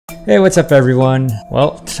Hey, what's up everyone?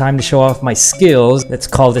 Well, time to show off my skills. Let's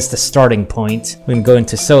call this the starting point. We're gonna go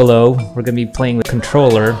into solo. We're gonna be playing with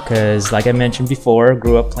controller because, like I mentioned before,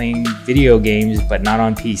 grew up playing video games but not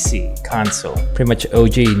on PC, console. Pretty much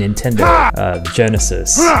OG Nintendo,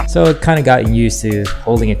 Genesis. So it kind of gotten used to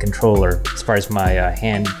holding a controller as far as my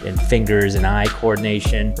hand and fingers and eye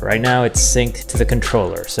coordination. Right now it's synced to the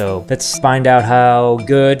controller. So let's find out how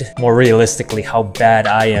good, more realistically, how bad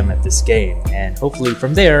I am at this game. And hopefully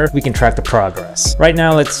from there, we can track the progress. Right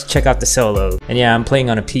now, let's check out the solo. And yeah, I'm playing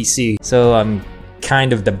on a PC, so I'm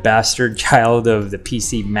kind of the bastard child of the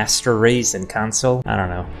PC master race and console. I don't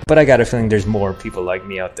know. But I got a feeling there's more people like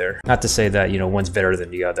me out there. Not to say that, you know, one's better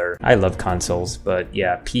than the other. I love consoles, but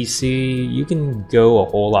yeah, PC, you can go a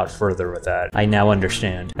whole lot further with that. I now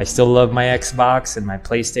understand. I still love my Xbox and my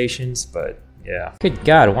PlayStations, but yeah. Good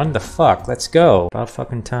God, what the fuck? Let's go. About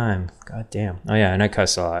fucking time. God damn. Oh yeah, and I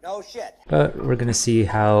cuss a lot. No shit. But we're gonna see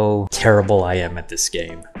how terrible I am at this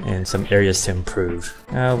game and some areas to improve.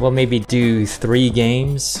 We'll maybe do 3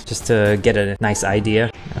 games just to get a nice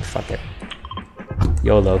idea. Fuck it.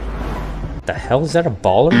 YOLO. The hell, is that a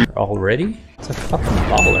baller already? It's a fucking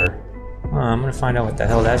baller. Oh, I'm gonna find out what the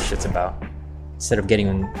hell that shit's about. Instead of getting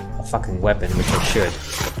a fucking weapon, which I should.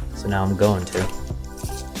 So now I'm going to.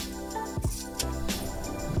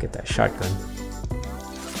 Get that shotgun.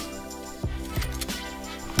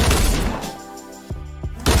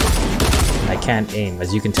 I can't aim,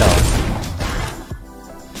 as you can tell.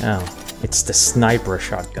 Oh, it's the sniper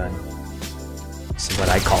shotgun. This is what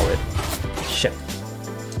I call it. Shit.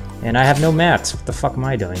 And I have no mats. What the fuck am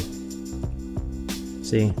I doing?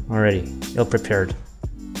 See, already ill-prepared.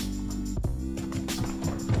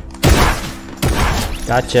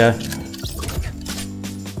 Gotcha.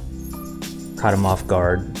 Caught him off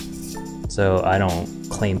guard. So I don't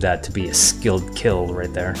claim that to be a skilled kill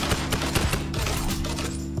right there.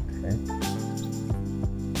 Okay.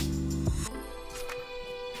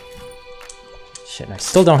 Shit, I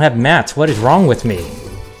still don't have mats. What is wrong with me?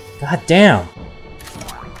 God damn.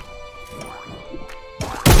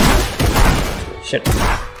 Shit.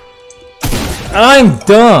 I'm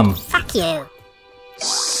dumb. Fuck you.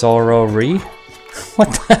 Sorori?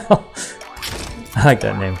 What the hell? I like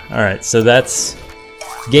that name. Alright, so that's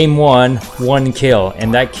game 1, 1 kill,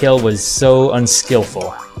 and that kill was so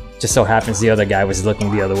unskillful. Just so happens the other guy was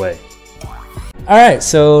looking the other way. Alright,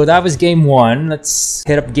 so that was game 1. Let's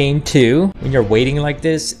hit up game 2. When you're waiting like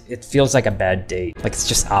this, it feels like a bad date. Like it's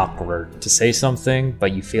just awkward to say something,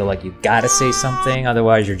 but you feel like you gotta say something,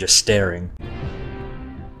 otherwise you're just staring.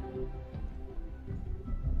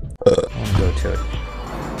 I'll go to it.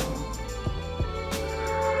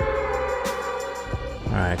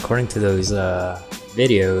 Alright, according to those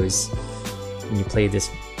videos, when you play this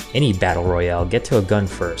any battle royale, get to a gun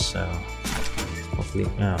first, so hopefully.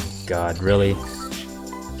 Oh god, really?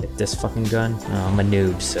 Get this fucking gun? Oh, I'm a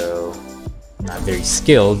noob, so I'm not very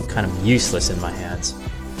skilled, kind of useless in my hands.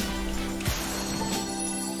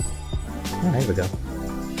 Oh, there we go.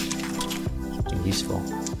 Something useful.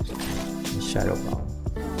 Shadow bomb.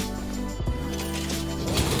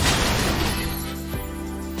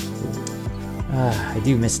 I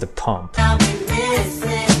do miss the pump. I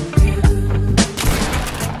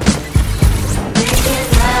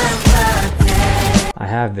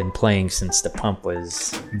have been playing since the pump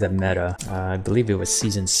was the meta. I believe it was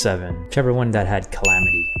season 7. Whichever one that had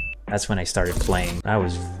Calamity. That's when I started playing. I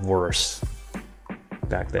was worse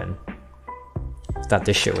back then. I thought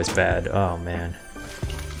this shit was bad. Oh man.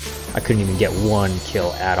 I couldn't even get 1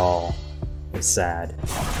 kill at all. It was sad.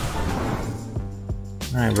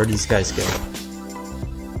 Alright, where'd these guys go?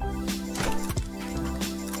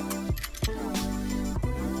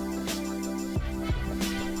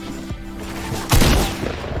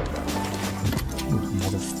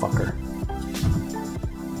 Motherfucker.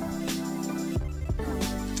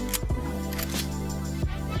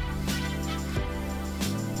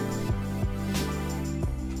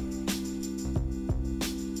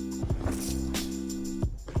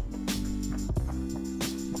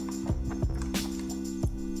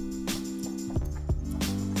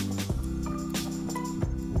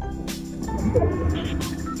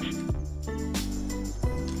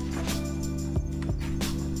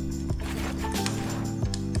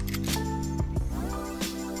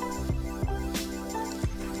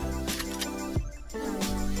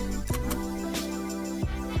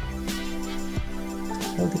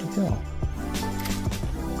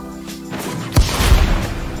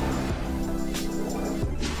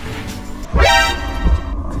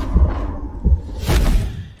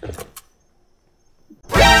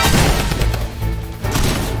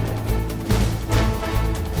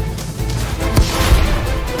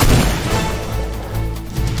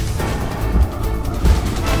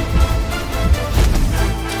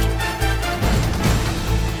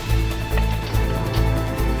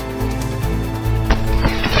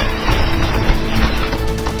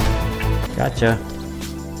 Gotcha.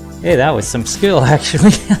 Hey, that was some skill,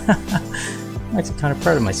 actually. I'm actually kind of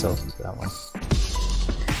proud of myself for that one.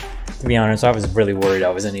 To be honest, I was really worried I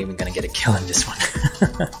wasn't even going to get a kill in this one.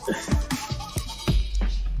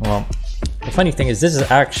 Well, the funny thing is, this is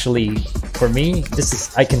actually, for me,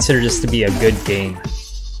 I consider this to be a good game.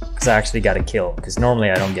 Because I actually got a kill. Because normally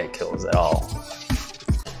I don't get kills at all.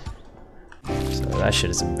 So that shit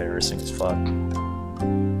is embarrassing as fuck.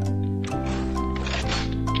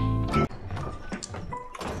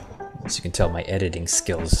 As you can tell, my editing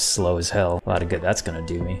skills are slow as hell. A lot of good that's gonna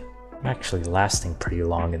do me. I'm actually lasting pretty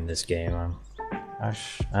long in this game.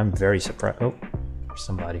 I'm very surprised. Oh, there's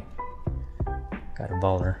somebody. Got a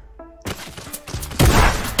baller.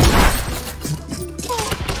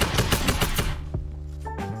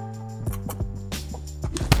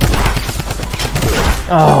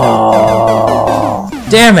 Oh,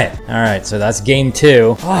 damn it! Alright, so that's game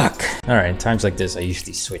 2. Fuck! Alright, in times like this I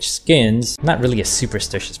usually switch skins. I'm not really a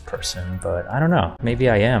superstitious person, but I don't know. Maybe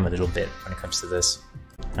I am a little bit when it comes to this.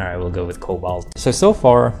 Alright, we'll go with Cobalt. So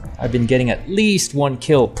far, I've been getting at least 1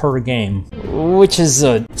 kill per game, which is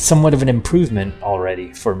somewhat of an improvement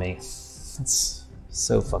already for me. That's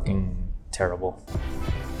so fucking terrible.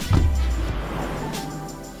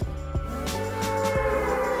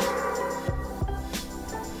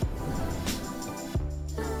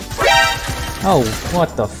 Oh,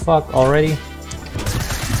 what the fuck already?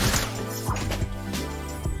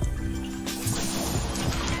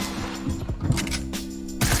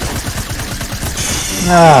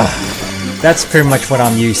 Ah, that's pretty much what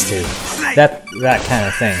I'm used to. That kind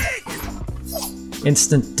of thing.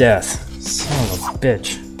 Instant death. Son of a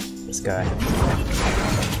bitch. This guy.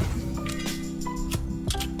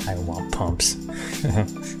 I want pumps.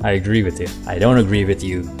 I agree with you. I don't agree with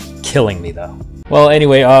you killing me though. Well,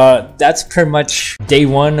 anyway, that's pretty much day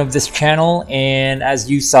 1 of this channel, and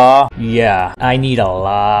as you saw, yeah, I need a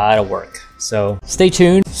lot of work. So stay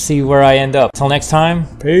tuned, see where I end up. Till next time,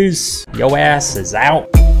 peace. Yoass is out.